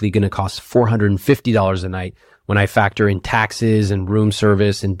realistically going to cost $450 a night when I factor in taxes and room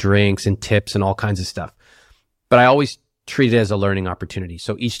service and drinks and tips and all kinds of stuff. But I always treat it as a learning opportunity.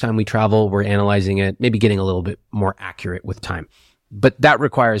 So each time we travel, we're analyzing it, maybe getting a little bit more accurate with time. But that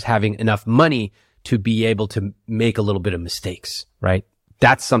requires having enough money to be able to make a little bit of mistakes, right?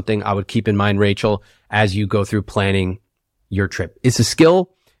 That's something I would keep in mind, Rachel, as you go through planning your trip. It's a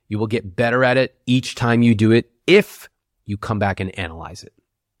skill. You will get better at it each time you do it if you come back and analyze it.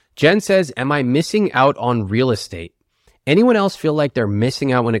 Jen says, am I missing out on real estate? Anyone else feel like they're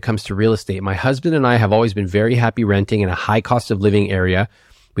missing out when it comes to real estate? My husband and I have always been very happy renting in a high cost of living area.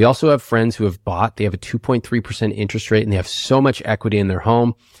 We also have friends who have bought. They have a 2.3% interest rate and they have so much equity in their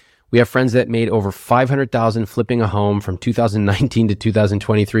home. We have friends that made over 500,000 flipping a home from 2019 to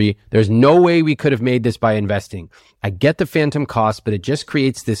 2023. There's no way we could have made this by investing. I get the phantom cost, but it just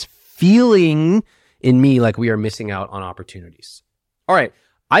creates this feeling in me like we are missing out on opportunities. All right.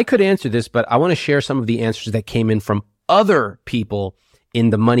 I could answer this, but I want to share some of the answers that came in from other people in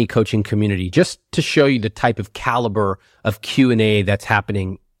the money coaching community, just to show you the type of caliber of Q&A that's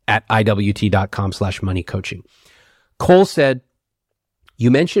happening at iwt.com/moneycoaching. Cole said, you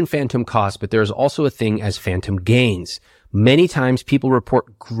mentioned phantom costs, but there's also a thing as phantom gains. Many times people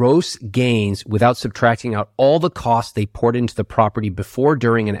report gross gains without subtracting out all the costs they poured into the property before,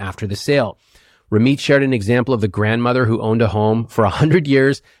 during, and after the sale. Ramit shared an example of the grandmother who owned a home for 100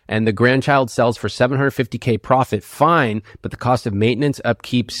 years and the grandchild sells for $750K profit. Fine, but the cost of maintenance,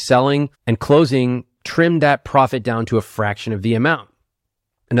 upkeep, selling, and closing trimmed that profit down to a fraction of the amount.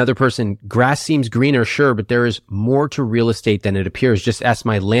 Another person, grass seems greener, sure, but there is more to real estate than it appears. Just ask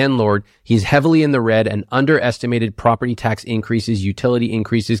my landlord. He's heavily in the red and underestimated property tax increases, utility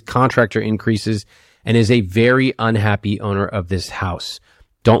increases, contractor increases, and is a very unhappy owner of this house.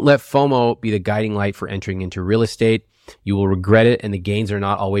 Don't let FOMO be the guiding light for entering into real estate. You will regret it, and the gains are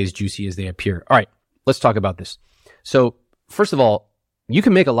not always juicy as they appear. All right, let's talk about this. So, first of all, you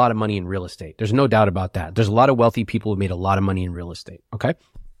can make a lot of money in real estate. There's no doubt about that. There's a lot of wealthy people who made a lot of money in real estate, okay?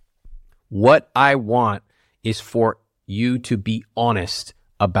 What I want is for you to be honest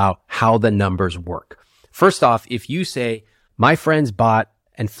about how the numbers work. First off, if you say, my friends bought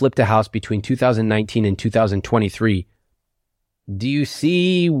and flipped a house between 2019 and 2023, do you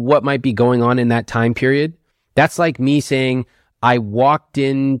see what might be going on in that time period? That's like me saying, I walked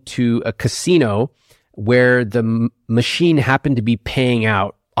into a casino where the machine happened to be paying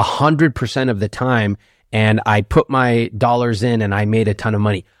out 100% of the time, and I put my dollars in and I made a ton of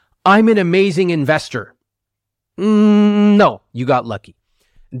money. I'm an amazing investor. No, you got lucky.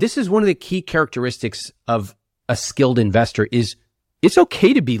 This is one of the key characteristics of a skilled investor is it's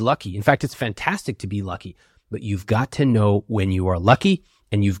okay to be lucky. In fact, it's fantastic to be lucky, but you've got to know when you are lucky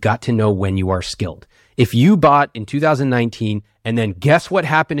and you've got to know when you are skilled. If you bought in 2019 and then guess what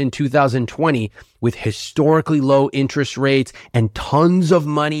happened in 2020 with historically low interest rates and tons of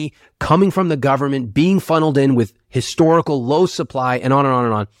money coming from the government being funneled in with historical low supply and on and on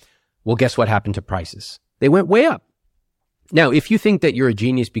and on. Well, guess what happened to prices? They went way up. Now, if you think that you're a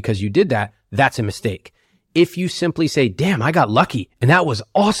genius because you did that, that's a mistake. If you simply say, damn, I got lucky and that was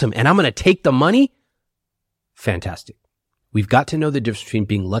awesome and I'm going to take the money, fantastic. We've got to know the difference between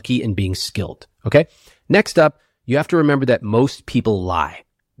being lucky and being skilled. Okay. Next up, you have to remember that most people lie.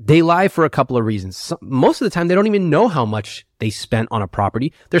 They lie for a couple of reasons. Most of the time, they don't even know how much they spent on a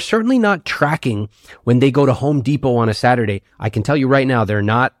property. They're certainly not tracking when they go to Home Depot on a Saturday. I can tell you right now, they're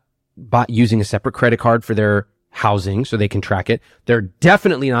not using a separate credit card for their housing so they can track it. They're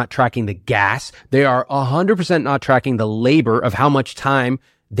definitely not tracking the gas. They are 100% not tracking the labor of how much time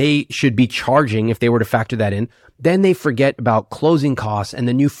they should be charging if they were to factor that in. Then they forget about closing costs and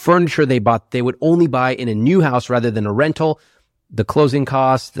the new furniture they bought. They would only buy in a new house rather than a rental. The closing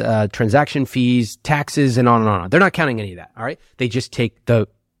costs, transaction fees, taxes, and on and on. They're not counting any of that. All right. They just take the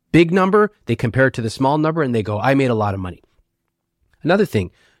big number, they compare it to the small number, and they go, I made a lot of money. Another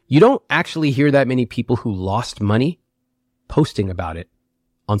thing, you don't actually hear that many people who lost money posting about it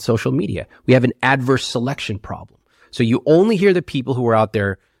on social media. We have an adverse selection problem. So you only hear the people who are out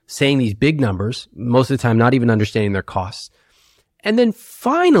there saying these big numbers, most of the time not even understanding their costs. And then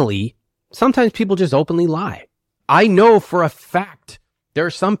finally, sometimes people just openly lie. I know for a fact there are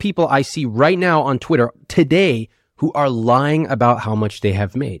some people I see right now on Twitter today who are lying about how much they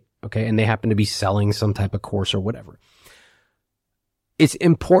have made. Okay. And they happen to be selling some type of course or whatever. It's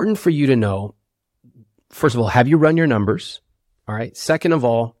important for you to know, first of all, have you run your numbers? All right. Second of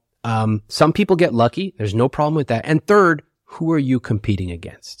all, some people get lucky. There's no problem with that. And third, who are you competing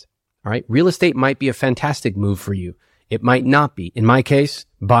against? All right. Real estate might be a fantastic move for you. It might not be. In my case,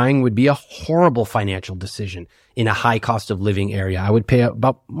 buying would be a horrible financial decision in a high cost of living area. I would pay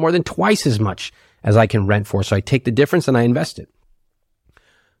about more than twice as much as I can rent for. So I take the difference and I invest it.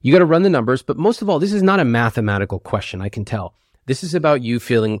 You got to run the numbers. But most of all, this is not a mathematical question. I can tell. This is about you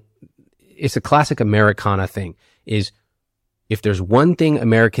feeling, it's a classic Americana thing, is if there's one thing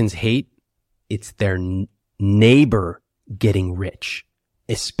Americans hate, it's their neighbor getting rich,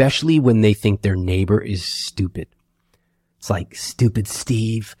 especially when they think their neighbor is stupid. It's like, stupid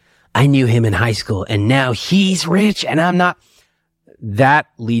Steve. I knew him in high school and now he's rich and I'm not. That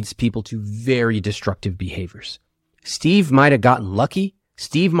leads people to very destructive behaviors. Steve might have gotten lucky.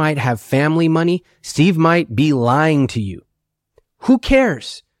 Steve might have family money. Steve might be lying to you. Who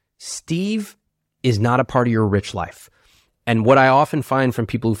cares? Steve is not a part of your rich life. And what I often find from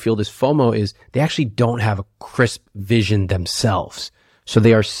people who feel this FOMO is they actually don't have a crisp vision themselves. So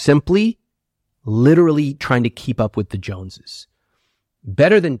they are simply literally trying to keep up with the Joneses.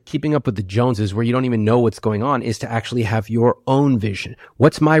 Better than keeping up with the Joneses where you don't even know what's going on is to actually have your own vision.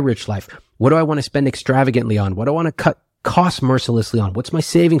 What's my rich life? What do I want to spend extravagantly on? What do I want to cut costs mercilessly on? What's my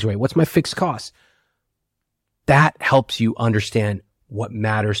savings rate? What's my fixed costs? That helps you understand what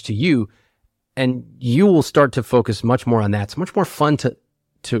matters to you. And you will start to focus much more on that. It's much more fun to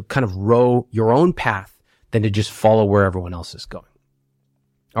kind of row your own path than to just follow where everyone else is going.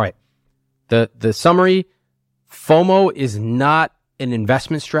 All right. The summary, FOMO is not an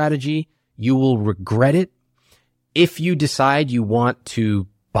investment strategy. You will regret it. If you decide you want to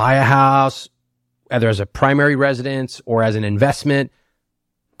buy a house, either as a primary residence or as an investment,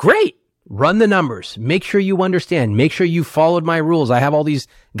 great. Run the numbers. Make sure you understand. Make sure you followed my rules. I have all these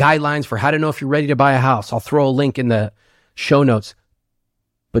guidelines for how to know if you're ready to buy a house. I'll throw a link in the show notes.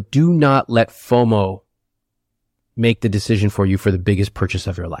 But do not let FOMO make the decision for you for the biggest purchase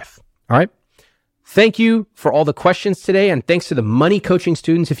of your life. All right? Thank you for all the questions today. And thanks to the money coaching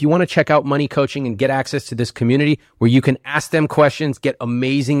students. If you want to check out money coaching and get access to this community where you can ask them questions, get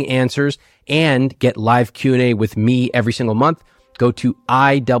amazing answers, and get live Q&A with me every single month, go to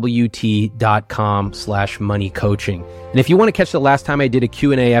iwt.com/moneycoaching. And if you want to catch the last time I did a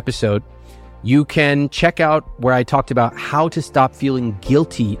Q&A episode, you can check out where I talked about how to stop feeling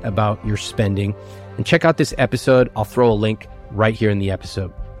guilty about your spending. And check out this episode. I'll throw a link right here in the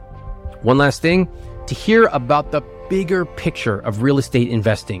episode. One last thing, to hear about the bigger picture of real estate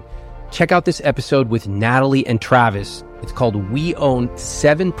investing, check out this episode with Natalie and Travis. It's called We Own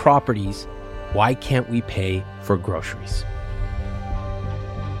 7 Properties. Why Can't We Pay for Groceries?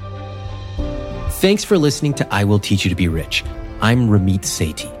 Thanks for listening to I Will Teach You to Be Rich. I'm Ramit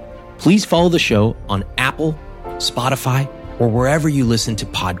Sethi. Please follow the show on Apple, Spotify, or wherever you listen to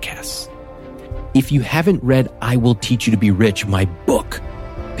podcasts. If you haven't read I Will Teach You to Be Rich, my book,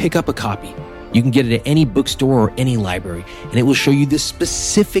 pick up a copy. You can get it at any bookstore or any library, and it will show you the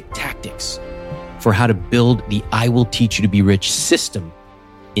specific tactics for how to build the I Will Teach You to Be Rich system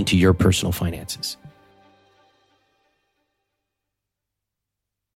into your personal finances.